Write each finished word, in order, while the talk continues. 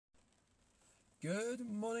Good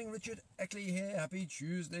morning, Richard Eckley here. Happy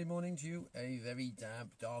Tuesday morning to you. A very damp,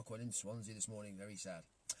 dark one in Swansea this morning. Very sad.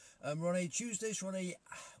 We're on a Tuesday, so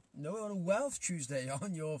we're on a Wealth Tuesday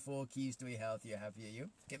on your 4 keys to a healthier, happier you.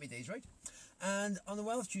 Get me days right. And on the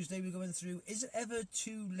Wealth Tuesday, we're going through, is it ever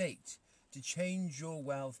too late to change your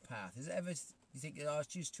wealth path? Is it ever, you think, oh, it's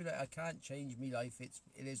just too late, I can't change my life, it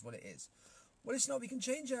is what it is. Well, it's not. We can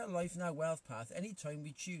change our life and our wealth path anytime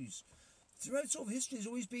we choose. Throughout sort of history,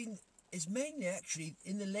 it's mainly actually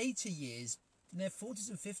in the later years, in their 40s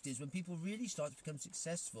and 50s, when people really start to become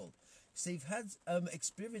successful. So they've had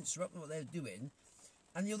experience throughout what they're doing,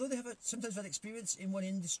 and although they have sometimes had experience in one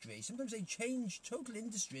industry, sometimes they change total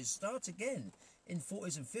industries, start again in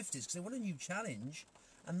 40s and 50s because they want a new challenge,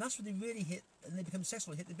 and that's when they really hit, and they become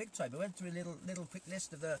successful, hit the big time. I went through a little quick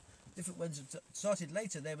list of the different ones that started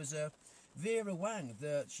later. There was Vera Wang,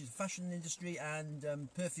 she's fashion industry and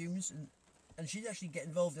perfumes, and she didn't actually get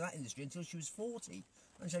involved in that industry until she was 40,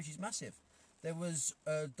 and so she's massive. There was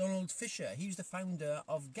Donald Fisher. He was the founder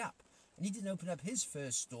of Gap, and he didn't open up his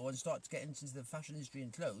first store and start to get into the fashion industry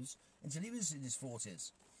and clothes until he was in his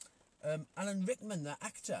 40s. Alan Rickman, the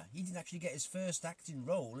actor, he didn't actually get his first acting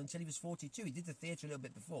role until he was 42. He did the theatre a little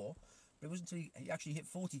bit before, but it wasn't until he actually hit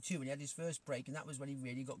 42 when he had his first break, and that was when he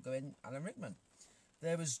really got going, Alan Rickman.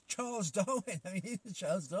 There was Charles Darwin. I mean, he was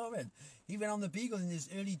Charles Darwin. He went on the Beagle in his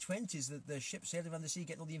early 20s, that the ship sailed around the sea,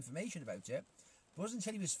 getting all the information about it. But it wasn't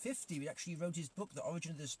until he was 50 he actually wrote his book, The Origin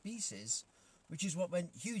of the Species, which is what went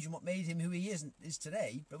huge and what made him who he is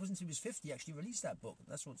today. But it wasn't until he was 50 he actually released that book.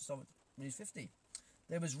 That's what started when he was 50.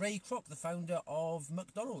 There was Ray Kroc, the founder of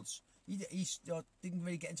McDonald's. He didn't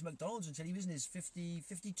really get into McDonald's until he was in his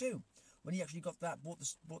 52, when he actually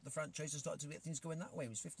bought the franchise and started to get things going that way. He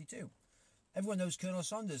was 52. Everyone knows Colonel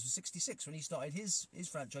Sanders was 66 when he started his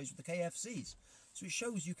franchise with the KFCs. So it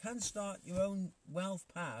shows you can start your own wealth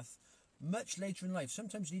path much later in life.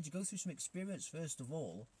 Sometimes you need to go through some experience first of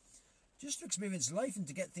all, just to experience life and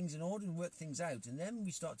to get things in order and work things out. And then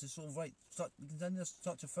we start to we can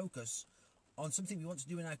start to focus on something we want to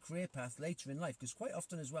do in our career path later in life. Because quite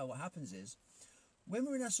often as well, what happens is, when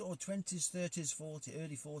we're in our sort of 20s, 30s, 40s,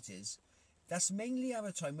 early 40s, that's mainly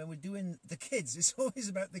our time when we're doing the kids. It's always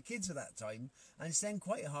about the kids at that time. And it's then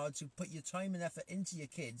quite hard to put your time and effort into your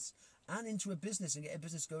kids and into a business and get a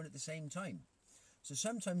business going at the same time. So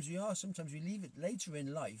sometimes we leave it later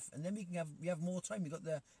in life, and then we have more time. We've got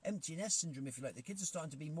the empty nest syndrome, if you like. The kids are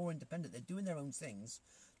starting to be more independent. They're doing their own things.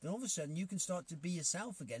 Then all of a sudden you can start to be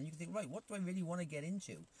yourself again. You can think, right, what do I really want to get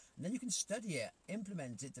into? And then you can study it,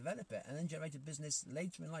 implement it, develop it, and then generate a business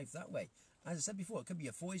later in life that way. As I said before, it could be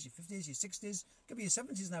your 40s, your 50s, your 60s, it could be your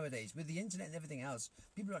 70s nowadays. With the internet and everything else,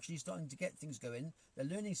 people are actually starting to get things going. They're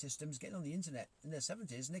learning systems, getting on the internet in their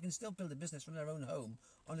 70s, and they can still build a business from their own home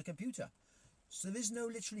on a computer. So there's no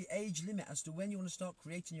literally age limit as to when you want to start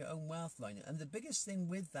creating your own wealth line. And the biggest thing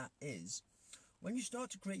with that is, when you start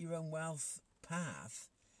to create your own wealth path,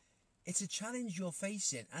 it's a challenge you're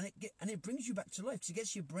facing, and it brings you back to life, because it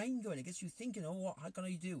gets your brain going. It gets you thinking, oh, how can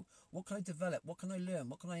I do? What can I develop? What can I learn?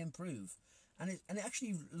 What can I improve? And it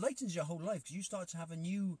actually lightens your whole life, because you start to have a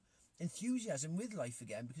new enthusiasm with life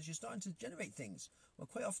again, because you're starting to generate things. Well,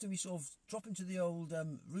 quite often we sort of drop into the old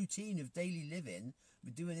routine of daily living.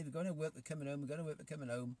 We're going to work, we're coming home, we're going to work, we're coming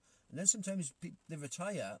home. And then sometimes they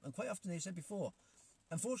retire, and quite often, they've said before,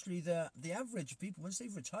 unfortunately, the average people, once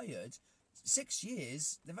they've retired, 6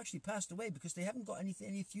 years, they've actually passed away because they haven't got any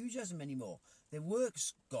enthusiasm anymore. Their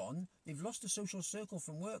work's gone. They've lost a social circle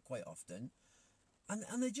from work quite often.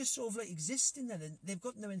 And they just sort of like exist in there. They've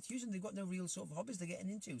got no enthusiasm. They've got no real sort of hobbies they're getting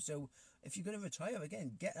into. So if you're going to retire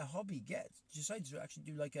again, get a hobby. Decide to actually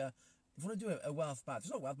do if you want to do a wealth path,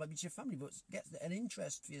 it's not wealth, maybe it's your family, but get an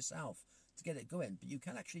interest for yourself to get it going. But you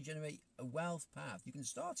can actually generate a wealth path. You can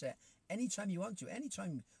start it anytime you want to.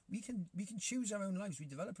 Anytime we can choose our own lives. We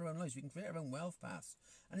develop our own lives. We can create our own wealth paths.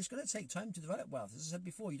 And it's going to take time to develop wealth. As I said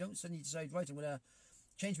before, you don't suddenly decide, right, I'm going to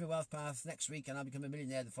change my wealth path next week and I'll become a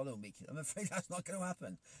millionaire the following week. I'm afraid that's not going to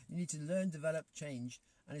happen. You need to learn, develop, change,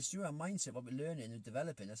 and it's through our mindset, what we're learning and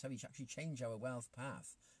developing, that's how we actually change our wealth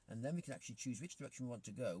path. And then we can actually choose which direction we want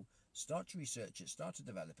to go, start to research it, start to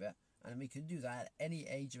develop it, and we can do that at any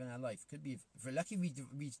age of our life. Could be, if we're lucky,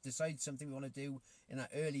 we decide something we want to do in our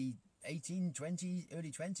early 18, 20,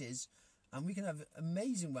 early 20s, and we can have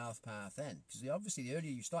amazing wealth path then. Because obviously the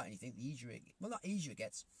earlier you start anything, the easier not easier it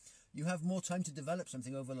gets, you have more time to develop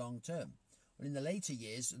something over long term. Well, in the later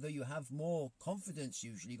years, though you have more confidence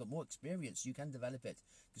usually, you've got more experience, you can develop it.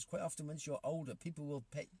 Because quite often once you're older, people will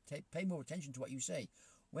pay more attention to what you say.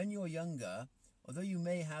 When you're younger, although you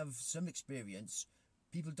may have some experience,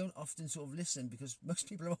 people don't often sort of listen because most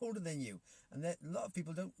people are older than you. And a lot of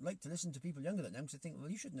people don't like to listen to people younger than them because they think, well,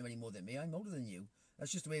 you shouldn't know any more than me. I'm older than you.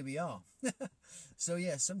 That's just the way we are. So,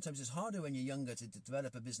 yeah, sometimes it's harder when you're younger to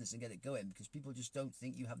develop a business and get it going because people just don't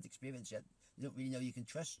think you have the experience yet. They don't really know you can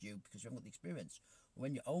trust you because you haven't got the experience.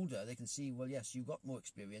 When you're older, they can see, well, yes, you've got more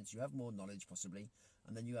experience, you have more knowledge possibly,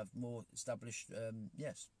 and then you have more established,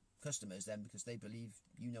 customers then because they believe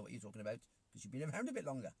you know what you're talking about because you've been around a bit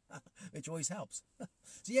longer, which always helps.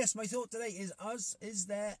 So yes, my thought today is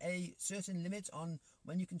there a certain limit on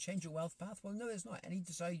when you can change your wealth path? Well, no, there's not.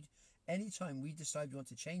 Anytime we decide we want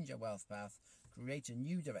to change our wealth path, create a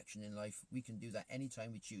new direction in life, we can do that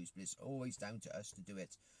anytime we choose, but it's always down to us to do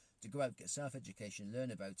it, to go out, get self-education,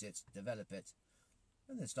 learn about it, develop it,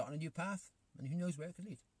 and then start on a new path, and who knows where it could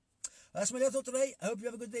lead. That's my little thought today. I hope you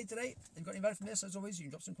have a good day today. If you've got any value from this, as always, you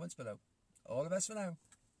can drop some comments below. All the best for now.